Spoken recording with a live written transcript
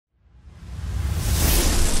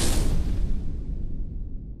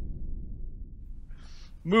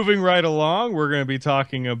Moving right along, we're going to be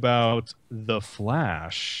talking about The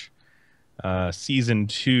Flash, Season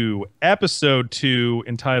 2, Episode 2,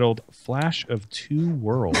 entitled Flash of Two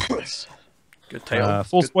Worlds. Good title.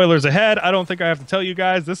 Full Good. spoilers ahead. I don't think I have to tell you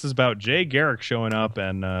guys. This is about Jay Garrick showing up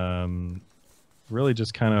and really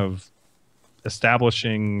just kind of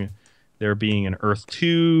establishing there being an Earth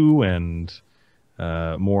 2 and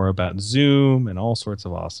more about Zoom and all sorts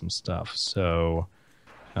of awesome stuff. So,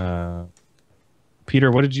 Peter,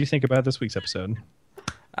 what did you think about this week's episode?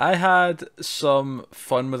 I had some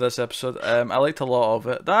fun with this episode. I liked a lot of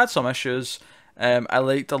it. There had some issues. I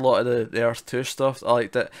liked a lot of the Earth 2 stuff. I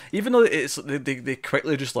liked it. Even though they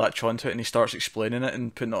quickly just latch onto it and he starts explaining it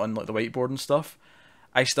and putting it on like the whiteboard and stuff,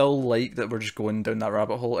 I still like that we're just going down that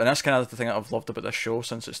rabbit hole. And that's kind of the thing that I've loved about this show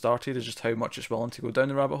since it started, is just how much it's willing to go down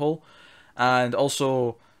the rabbit hole. And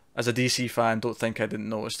also, as a DC fan, don't think I didn't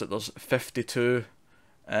notice that there's 52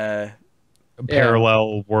 Yeah.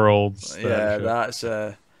 Parallel worlds. yeah, show. that's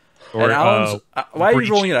Or, and Alan's. Why are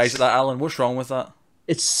you rolling your eyes breaches. at that, Alan? What's wrong with that?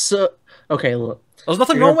 It's so okay. Look, There's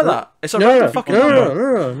nothing You're wrong with gonna that. It's a no, random no, fucking no, number. no,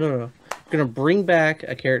 no, no, no, no. Gonna bring back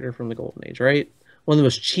a character from the Golden Age, right? One of the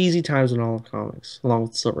most cheesy times in all of comics, along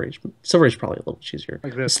with Silver Age. Silver Age is probably a little cheesier.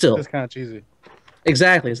 Like But this. still, This kind of cheesy.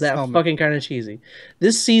 exactly. It's that Helmet. fucking kind of cheesy.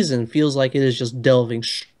 This season feels like it is just delving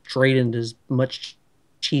straight into as much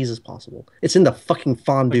cheese as possible. It's in the fucking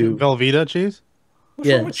fondue. Velveeta cheese? What's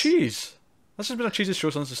wrong with Yes. cheese? This has been a cheesy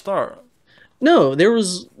show since the start. No, there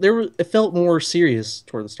was it felt more serious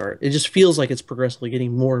toward the start. It just feels like it's progressively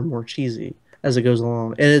getting more and more cheesy as it goes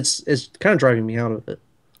along, and it's kind of driving me out of it,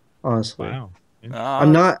 honestly. Wow.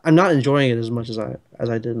 I'm not enjoying it as much as I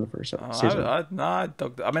did in the first season. I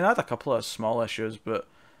dug. I mean, I had a couple of small issues, but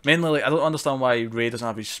mainly, like, I don't understand why Ray doesn't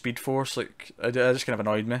have his Speed Force. Like, it just kind of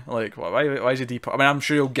annoyed me. Like, why is he deep? I mean, I'm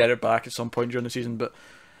sure he'll get it back at some point during the season, but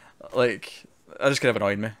like, that just kind of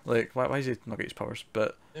annoyed me. Like, why is he not get his powers?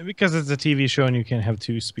 But Because it's a TV show and you can't have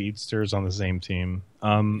two speedsters on the same team.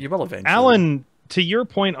 you will eventually. Alan, to your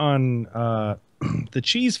point on the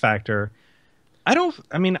cheese factor,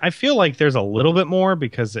 I feel like there's a little bit more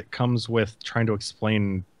because it comes with trying to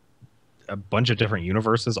explain a bunch of different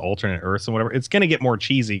universes, alternate Earths and whatever. It's going to get more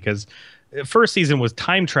cheesy because first season was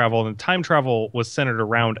time travel, and time travel was centered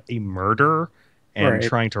around a murder and Right.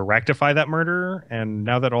 trying to rectify that murder. And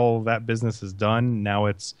now that all of that business is done, now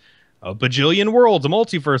it's a bajillion worlds, a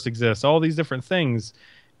multiverse exists, all these different things.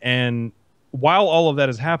 And while all of that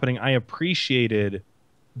is happening, I appreciated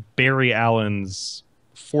Barry Allen's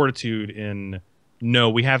fortitude in, no,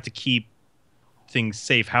 we have to keep things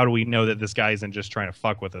safe. How do we know that this guy isn't just trying to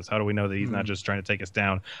fuck with us? How do we know that he's not just trying to take us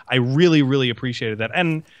down? I really, really appreciated that.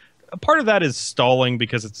 And a part of that is stalling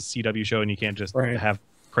because it's a CW show and you can't just Right. have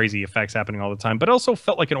crazy effects happening all the time, but it also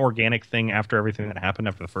felt like an organic thing after everything that happened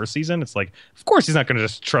after the first season. It's like, of course he's not going to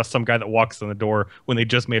just trust some guy that walks in the door when they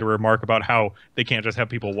just made a remark about how they can't just have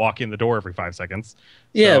people walk in the door every 5 seconds.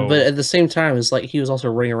 Yeah, So- but at the same time, it's like he was also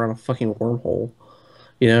running around a fucking wormhole,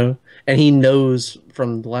 you know? And he knows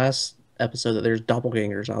from the last episode that there's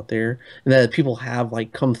doppelgangers out there and that people have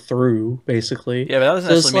like come through, basically. Yeah, but that doesn't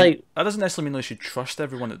So it's necessarily mean like- that doesn't necessarily mean they should trust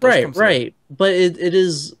everyone that does come Right, through. right. But it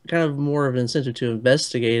is kind of more of an incentive to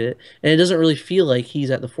investigate it. And it doesn't really feel like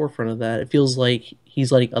he's at the forefront of that. It feels like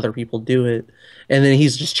he's letting other people do it. And then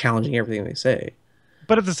he's just challenging everything they say.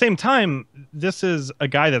 But at the same time, this is a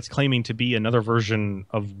guy that's claiming to be another version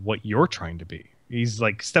of what you're trying to be. He's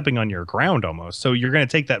like stepping on your ground almost. So you're going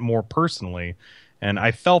to take that more personally. And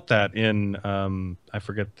I felt that in, I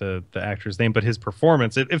forget the actor's name, but his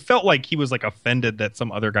performance, it felt like he was like offended that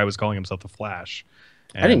some other guy was calling himself the Flash.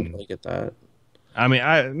 I didn't And, really get that. I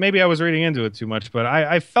mean, maybe I was reading into it too much, but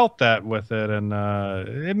I felt that with it. And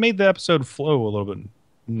it made the episode flow a little bit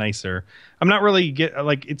nicer. I'm not really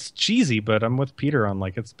like, it's cheesy, but I'm with Peter on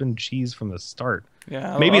like, it's been cheese from the start.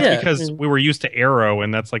 Yeah, Maybe Yeah, it's because I mean- we were used to Arrow,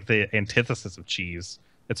 and that's like the antithesis of cheese.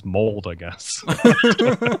 It's mold, I guess.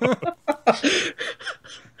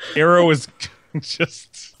 Arrow is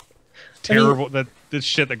just terrible. That this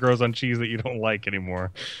shit that grows on cheese that you don't like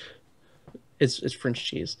anymore. It's French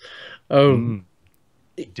cheese. I don't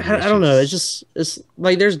know. It's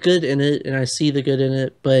like there's good in it, and I see the good in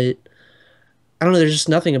it, but I don't know. There's just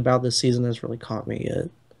nothing about this season that's really caught me yet,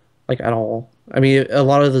 like at all. I mean, a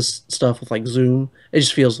lot of this stuff with like Zoom, it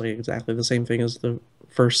just feels like exactly the same thing as the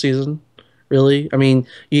first season. Really, I mean,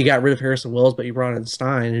 you got rid of Harrison Wells, but you brought in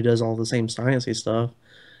Stein, who does all the same sciencey stuff,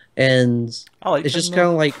 and I like it's just him, kind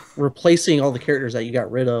though. of like replacing all the characters that you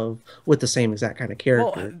got rid of with the same exact kind of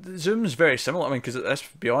character. Well, Zoom's very similar. I mean, because let's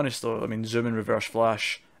be honest though. I mean, Zoom and Reverse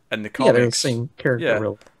Flash in the Yeah, they're the comics, same character, yeah,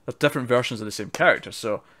 really. they're different versions of the same character.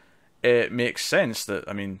 So it makes sense that,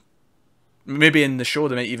 I mean, maybe in the show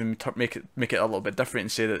they might even make it a little bit different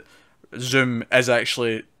and say that Zoom is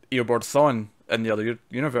actually Eobard Thawne in the other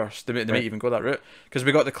universe. They might even go that route, because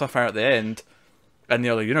we got the cliffhanger at the end. In the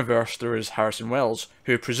other universe, there is Harrison Wells,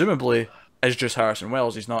 who presumably is just Harrison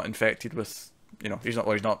Wells. He's not infected with, he's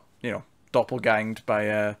not doppelganged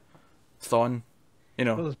by Thawne.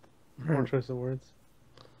 That was poor choice of words.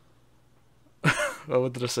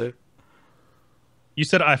 What did I say? You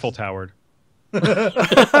said Eiffel Towered. Which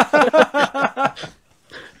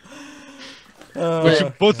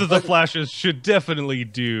both of the Flashes should definitely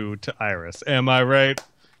do to Iris. Am I right?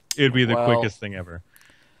 It'd be the quickest thing ever.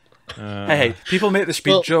 Hey, people make the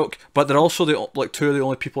speed joke, but they're also two of the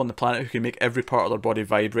only people on the planet who can make every part of their body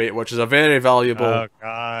vibrate, which is a very valuable. Oh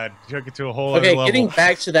God, took it to a whole other level. Getting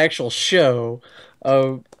back to the actual show,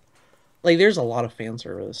 there's a lot of fan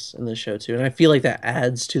service in this show too, and I feel like that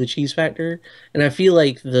adds to the cheese factor. And I feel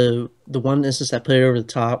like the one instance that put it over the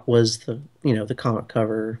top was the comic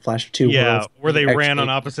cover Flash of Two Worlds, where they ran on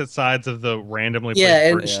opposite sides of the randomly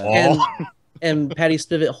placed brick wall. And Patty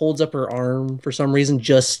Spivot holds up her arm for some reason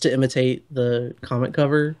just to imitate the comic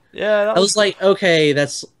cover. Yeah, I was like, okay,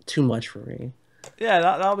 that's too much for me. Yeah,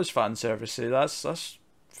 that was fan servicey. That's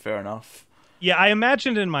fair enough. Yeah, I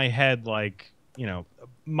imagined in my head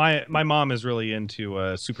my mom is really into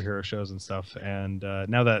superhero shows and stuff, and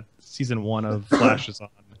now that season 1 of Flash is on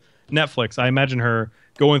Netflix, I imagine her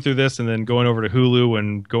going through this and then going over to Hulu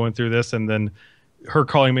and going through this, and then her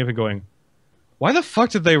calling me up and going, "Why the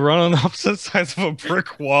fuck did they run on opposite sides of a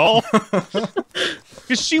brick wall?"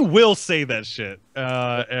 Because she will say that shit,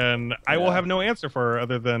 and I will have no answer for her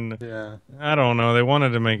other than, I don't know. They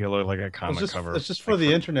wanted to make it look like a comic cover. It's just for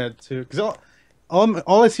the internet too, because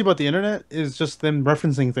all I see about the internet is just them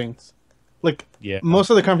referencing things. Most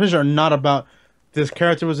of the conversations are not about this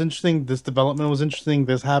character was interesting, this development was interesting,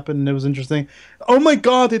 this happened, and it was interesting. Oh my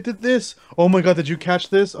god, they did this! Oh my god, did you catch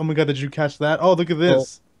this? Oh my god, did you catch that? Oh, look at this. Well,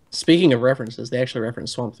 speaking of references, they actually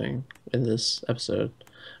reference Swamp Thing in this episode,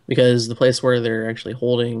 because the place where they're actually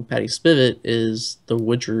holding Patty Spivot is the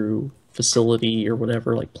Woodrue facility or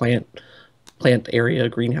whatever, plant area,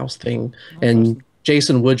 greenhouse thing, and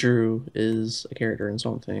Jason Woodrue is a character in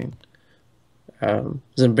Swamp Thing.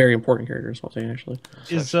 He's a very important character in Swamp Thing, actually.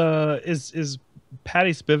 Is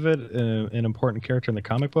Patty Spivot an important character in the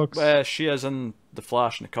comic books? She is in the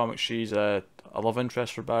Flash. In the comics, she's a love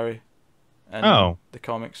interest for Barry. In the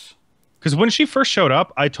comics. Because when she first showed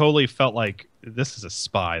up, I totally felt like this is a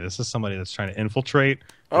spy. This is somebody that's trying to infiltrate,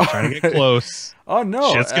 trying to get close. Oh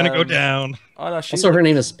no, shit's gonna go down. Oh, no, also, her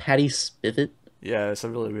name is Patty Spivot. Yeah, it's a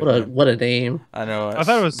really weird name. What a name. I know. I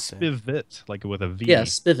thought it was Spivot, like with a V. Yeah,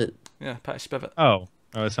 Spivot. Yeah, Patty Spivot. Oh,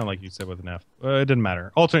 it sounded like you said with an F. It didn't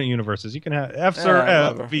matter. Alternate universes, you can have F's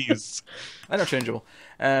or V's. Interchangeable.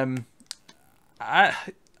 Let's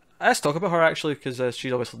talk about her actually, because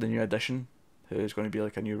she's obviously the new addition, who's going to be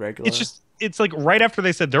like a new regular. It's like right after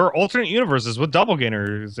they said there are alternate universes with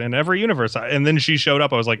doppelgangers in every universe, and then she showed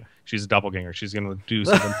up. I was like, she's a doppelganger. She's going to do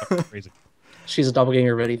something fucking crazy. She's a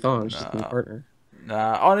doppelganger of Eddie Thawne. She's a new partner.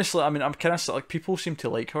 Nah, honestly, I mean, I'm kind of people seem to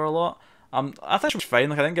like her a lot. I think she was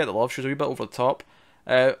fine. I didn't get the love. She was a wee bit over the top.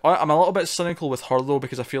 I'm a little bit cynical with her though,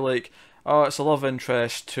 because I feel like, it's a love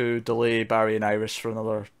interest to delay Barry and Iris for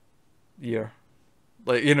another year.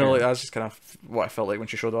 That's just kind of what I felt like when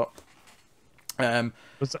she showed up.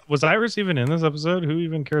 Was Iris even in this episode? Who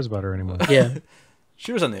even cares about her anymore? Yeah,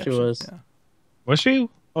 she was in the episode. She was. Yeah. Was she?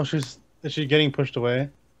 Oh, is she getting pushed away?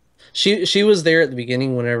 She was there at the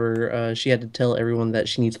beginning whenever she had to tell everyone that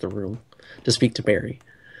she needs the room to speak to Barry,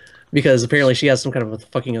 because apparently she has some kind of a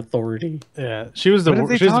fucking authority. Yeah, she was the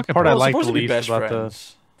part I liked the least about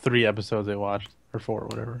friends. the 3 episodes I watched, or 4, or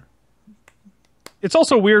whatever. It's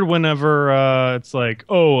also weird whenever it's like,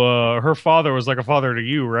 her father was like a father to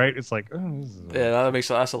you, right? It's like, that's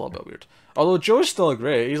a little bit weird. Although Joe's still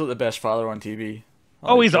great. He's like the best father on TV.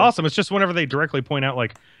 He's awesome. It's just whenever they directly point out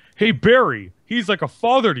like, hey, Barry, he's like a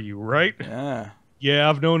father to you, right? Yeah,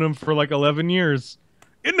 I've known him for like 11 years.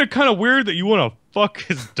 Isn't it kind of weird that you want to fuck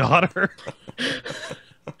his daughter?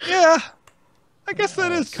 Yeah, I guess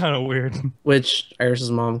that is kind of weird. Which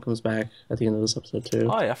Iris's mom comes back at the end of this episode too.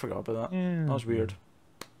 Oh yeah, I forgot about that. Yeah. That was weird.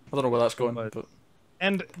 I don't know where that's going. But...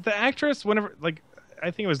 And the actress, whenever,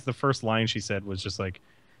 I think it was the first line she said was just like,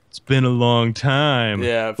 "It's been a long time."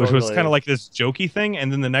 Yeah, which was kind of like this jokey thing.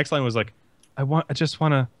 And then the next line was like, I want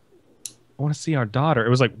to see our daughter. It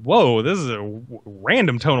was like, whoa, this is a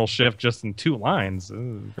random tonal shift just in 2 lines.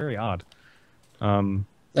 Very odd.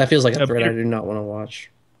 That feels like a thread I do not want to watch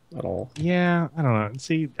at all. Yeah, I don't know.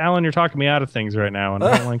 See, Alan, you're talking me out of things right now, and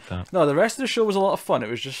I don't like that. No, the rest of the show was a lot of fun. It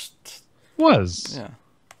was just... Yeah.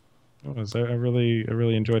 It was. I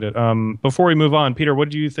really enjoyed it. Before we move on, Peter, what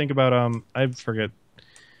do you think about I forget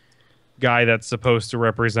guy that's supposed to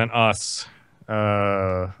represent us? Him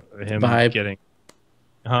Vibe. getting,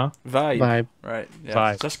 huh? Vibe. Right. Yeah.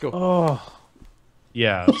 Vibe. Let's go. Oh,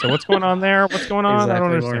 Yeah. So what's going on there? What's going on? I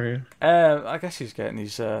don't understand. Mario. I guess he's getting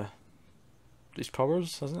these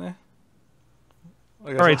powers, hasn't he?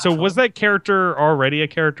 All right. So was that character already a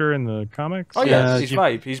character in the comics? Oh yeah, Yeah, he's he-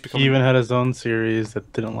 Vibe. He's become. he even had his own series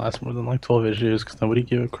that didn't last more than like 12 issues because nobody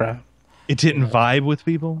gave a crap. It didn't vibe with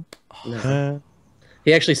people. No.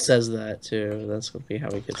 He actually says that too. That's gonna be how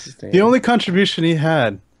he gets his name. The only contribution he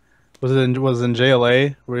had was in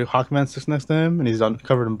JLA where Hawkman sits next to him and he's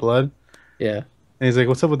covered in blood. Yeah. And he's like,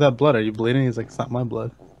 "What's up with that blood? Are you bleeding?" He's like, "It's not my blood."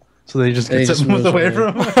 So then he just And he gets just it moved moves away away.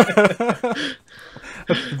 from him.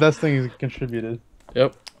 That's the best thing he's contributed.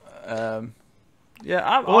 Yep.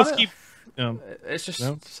 Yeah. Well, let's keep. It's just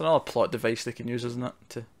No? it's another plot device they can use, isn't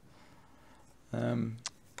it?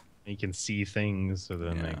 You can see things, so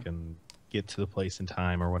then Yeah. they can get to the place in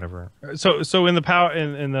time or whatever. So in the power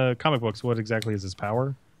in the comic books, what exactly is his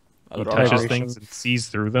power? I He don't know. touches Vibration. things and sees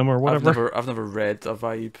through them or whatever. I've never read a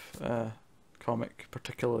Vibe comic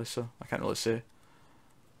particularly, so I can't really say.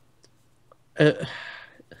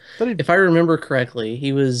 If I remember correctly,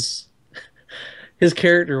 his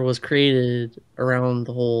character was created around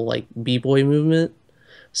the whole like b-boy movement.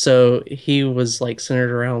 So he was like centered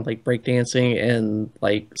around like breakdancing and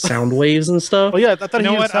like sound waves and stuff. Oh yeah, I thought You he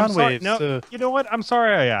know used what? I'm sound sorry. waves. No, to- you know what? I'm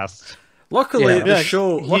sorry I asked. Luckily, Yeah. the Yeah,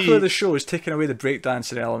 show. he- Luckily, the show is taking away the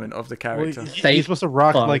breakdancing element of the Well, character. he's supposed to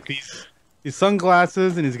rock Fuck. like these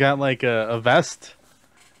sunglasses and he's got like a vest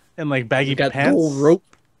and like baggy He got the pants. whole rope.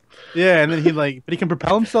 Yeah, and then but he can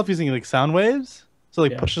propel himself using like sound waves. So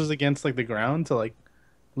like Yeah. pushes against like the ground to like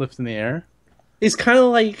lift in the air. He's kind of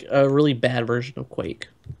like a really bad version of Quake.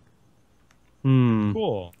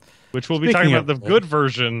 Cool. Which we'll be Speaking talking of- about the good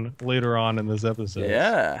version later on in this episode.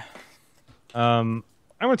 Yeah. I'm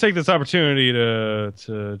going to take this opportunity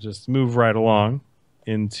to just move right along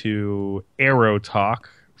into Arrow talk.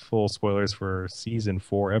 Full spoilers for season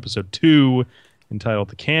 4, episode 2, entitled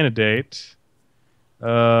 "The Candidate."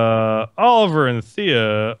 Oliver and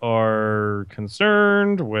Thea are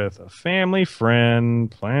concerned with a family friend,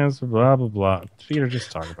 plans for blah blah blah. Peter,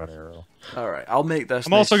 just talk about Arrow. All right, I'll make this.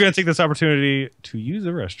 I'm also going to take this opportunity to use the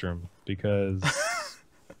restroom because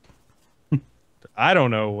I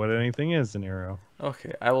don't know what anything is in Arrow.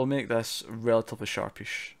 Okay, I will make this relatively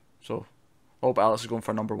sharpish. So, hope Alice is going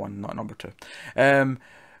for number 1, not number 2.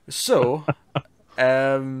 So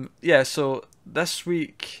this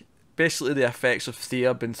week, basically the effects of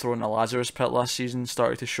Thea being thrown in a Lazarus pit last season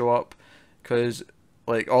started to show up, because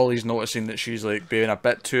like Ollie's noticing that she's like being a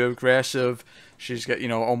bit too aggressive. She's got,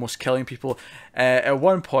 almost killing people. At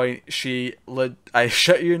one point, I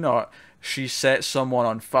shit you not, she set someone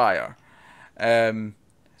on fire. So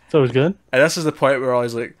it was good. And this is the point where I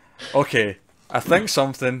was like, okay, I think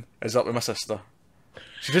something is up with my sister.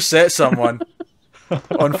 She just set someone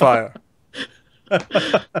on fire.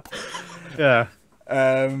 Yeah.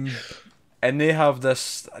 And they have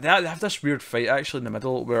this weird fight actually in the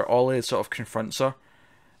middle where Ollie sort of confronts her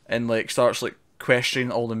and like starts like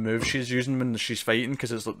questioning all the moves she's using when she's fighting,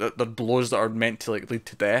 because it's like they're blows that are meant to like lead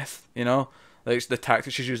to death, like the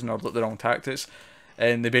tactics she's using are like the wrong tactics.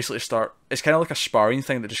 And they basically start. It's kind of like a sparring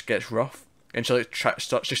thing that just gets rough, and she like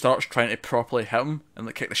she starts trying to properly hit him and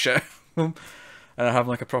like kick the shit out of him, and they're having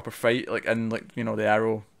like a proper fight, like in like the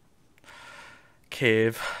Arrow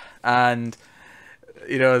cave, and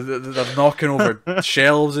they're knocking over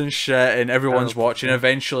shelves and shit, and everyone's watching.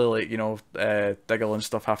 Eventually, like Diggle and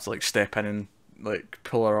stuff have to like step in and like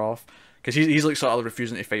pull her off, because he's like sort of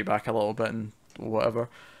refusing to fight back a little bit and whatever.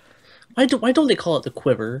 Why don't they call it the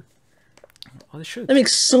quiver? Oh, they should. That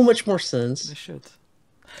makes so much more sense. They should.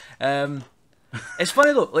 It's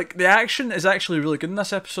funny though. Like the action is actually really good in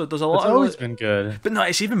this episode. There's a lot. It's of always been good. but no,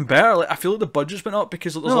 it's even better. Like I feel like the budget's been up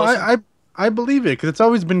because there's No, lots of- I believe it because it's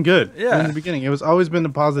always been good. Yeah. In the beginning, it was always been a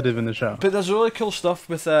positive in the show. But there's really cool stuff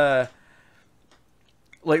with like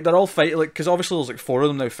they're all fighting, like, because obviously there's like 4 of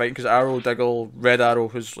them now fighting, because Arrow, Diggle, Red Arrow,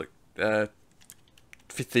 who's like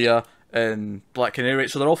Thea, and Black Canary, right?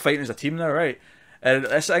 So they're all fighting as a team now, right? And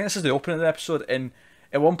I think this is the opening of the episode, and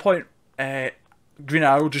at one point Green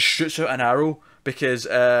Arrow just shoots out an arrow because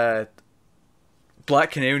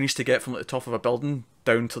Black Canary needs to get from like, the top of a building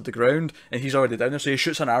down to the ground, and he's already down there, so he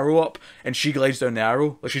shoots an arrow up and she glides down the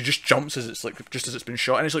arrow, like she just jumps as it's like just as it's been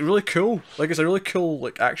shot, and it's like really cool, like it's a really cool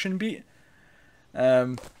like action beat.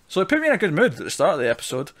 So it put me in a good mood at the start of the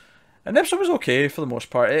episode, and the episode was okay for the most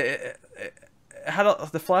part. It had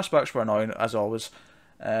the flashbacks were annoying as always,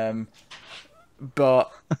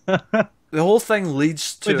 But the whole thing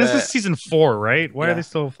leads to. Wait, this is season 4, right? Why Yeah. are they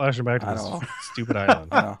still flashing back to I this know. stupid island?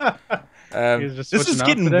 I know. This is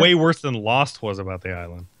getting way worse than Lost was about the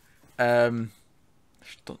island.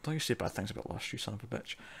 Don't you say bad things about Lost, you son of a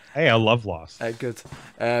bitch. Hey, I love Lost. Good.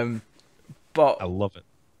 But I love it.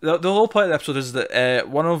 The whole point of the episode is that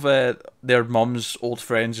one of their mum's old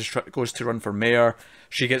friends goes to run for mayor.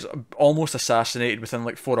 She gets almost assassinated within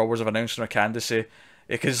like 4 hours of announcing her candidacy,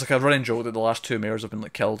 because it's like a running joke that the last 2 mayors have been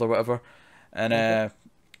like killed or whatever. And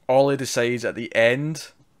Ollie decides at the end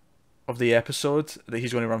of the episode that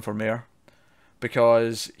he's going to run for mayor,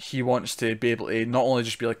 because he wants to be able to not only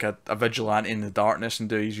just be like a vigilante in the darkness and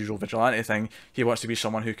do his usual vigilante thing. He wants to be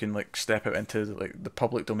someone who can like step out into like the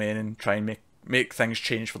public domain and try and make things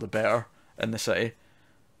change for the better in the city,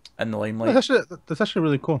 in the limelight. That's actually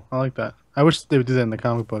really cool. I like that. I wish they would do that in the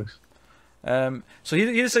comic books. So he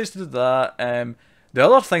decides to do that. The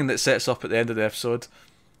other thing that sets up at the end of the episode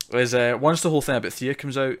is once the whole thing about Thea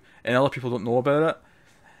comes out and other people don't know about it,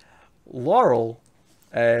 Laurel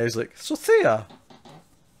is like, so Thea,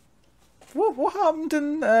 what happened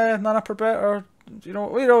in Nana Parbat? Or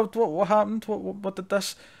what happened? What did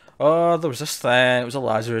this? Oh, there was this thing. It was a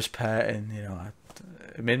Lazarus pit, and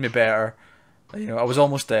it made me better. I was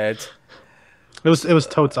almost dead. It was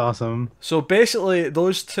totes awesome. So basically,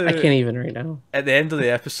 those two. I can't even right now. At the end of the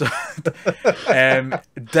episode,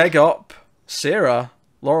 dig up Sarah,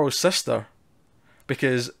 Laurel's sister,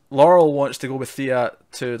 because Laurel wants to go with Thea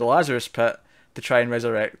to the Lazarus pit to try and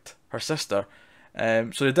resurrect her sister.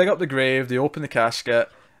 So they dig up the grave, they open the casket,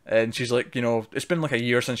 and she's like, it's been like a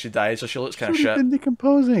year since she died, so she looks kind of shit. Been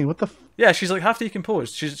decomposing. What the? Yeah, she's like half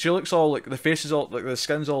decomposed. She looks all like the face is all like the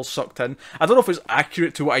skin's all sucked in. I don't know if it's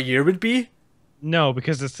accurate to what a year would be. No,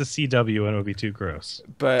 because it's the CW and it would be too gross.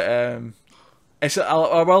 But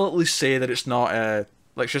I will at least say that it's not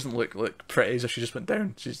like she doesn't look pretty as if she just went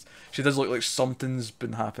down. She does look like something's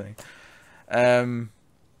been happening. And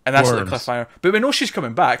that's like the cliffhanger. But we know she's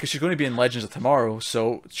coming back because she's going to be in Legends of Tomorrow,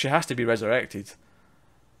 so she has to be resurrected.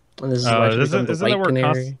 And this is why she becomes the White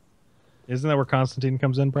Canary. Isn't that where Constantine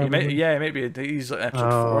comes in? Probably. He might be. He's like episode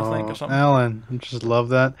 4, I think, or something. Alan, I just love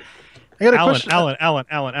that. I got a question.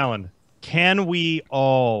 Alan. Can we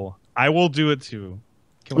all? I will do it too.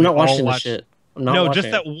 I'm not watching this shit. I'm not watching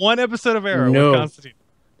just that one episode of Arrow No. with Constantine.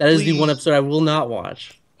 That is the one episode I will not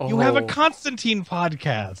watch. You have a Constantine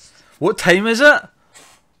podcast. What time is it?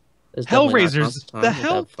 It's definitely not Hellraiser's Constantine the with that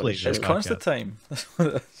fucking Hellblazer. shit. It's Constantine.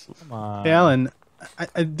 Come on. Hey, Alan,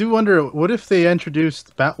 I do wonder, what if they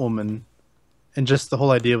introduced Batwoman and just the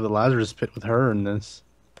whole idea of the Lazarus pit with her in this?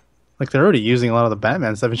 Like, they're already using a lot of the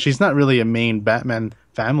Batman stuff, and she's not really a main Batman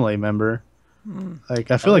family member. Like,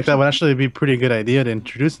 I feel like that would actually be a pretty good idea to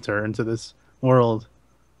introduce her into this world.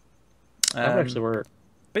 That would actually work.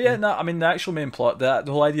 But yeah, no, I mean the actual main plot, the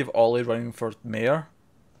whole idea of Ollie running for mayor,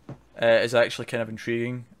 is actually kind of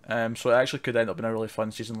intriguing. So it actually could end up being a really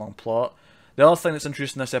fun season-long plot. The other thing that's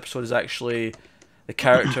interesting in this episode is actually the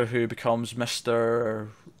character who becomes Mr.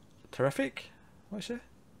 Terrific. What did I say?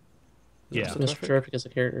 Yeah. Mr. Terrific is a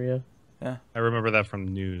character, yeah. I remember that from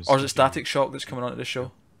the news. Or is it Static Shock that's coming onto this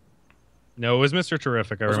show? No, it was Mr.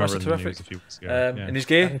 Terrific. I Was it remember Mr. the Terrific? news a few weeks ago. Yeah. And he's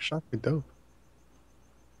gay? That should be dope.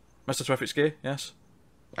 Mr. Terrific's gay, yes.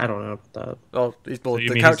 I don't know about that. Oh, you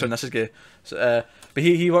the mean character he's- in this is gay. So, but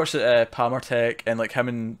he works at Palmertech, and like him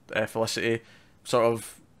and Felicity sort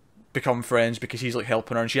of become friends because he's like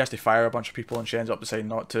helping her, and she has to fire a bunch of people, and she ends up deciding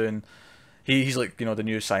not to. And he's like the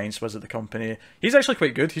new science whiz at the company. He's actually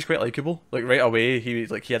quite good. He's quite likable. Like right away, he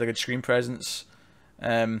had a good screen presence.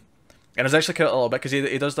 And I was actually kind of a little bit because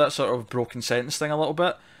he does that sort of broken sentence thing a little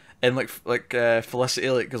bit, and like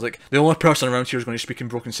Felicity because like the only person around here who's going to speak in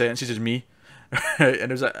broken sentences is me. And it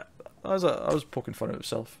was like I was poking fun at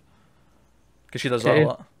myself because she does that a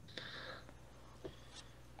lot.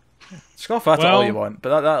 Scoff at it all you want,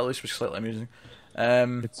 but that at least was slightly amusing.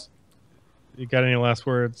 You got any last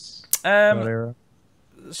words about Arrow?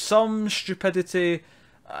 Some stupidity.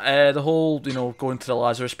 The whole going to the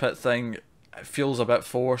Lazarus pit thing feels a bit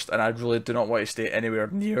forced, and I really do not want to stay anywhere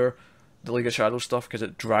near the League of Shadows stuff because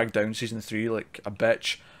it dragged down season 3 like a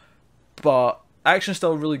bitch. But action's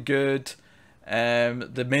still really good.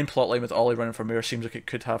 The main plotline with Ollie running for mayor seems like it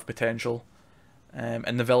could have potential,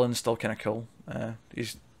 and the villain's still kind of cool.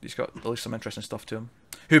 He's got at least some interesting stuff to him.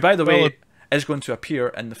 Who, by the way, is going to appear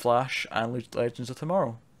in The Flash and Legends of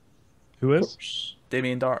Tomorrow. Who is?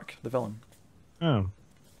 Damien Dark, the villain. Oh,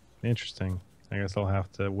 interesting. I guess I'll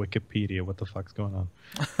have to Wikipedia what the fuck's going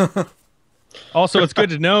on. Also, it's good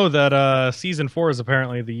to know that season 4 is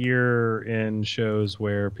apparently the year in shows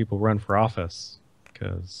where people run for office,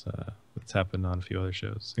 because that's happened on a few other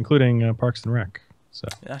shows, including Parks and Rec. So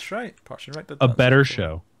that's right. Parks and Rec did a that better stuff.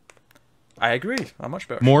 show. I agree. A much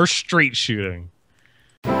better. More straight shooting.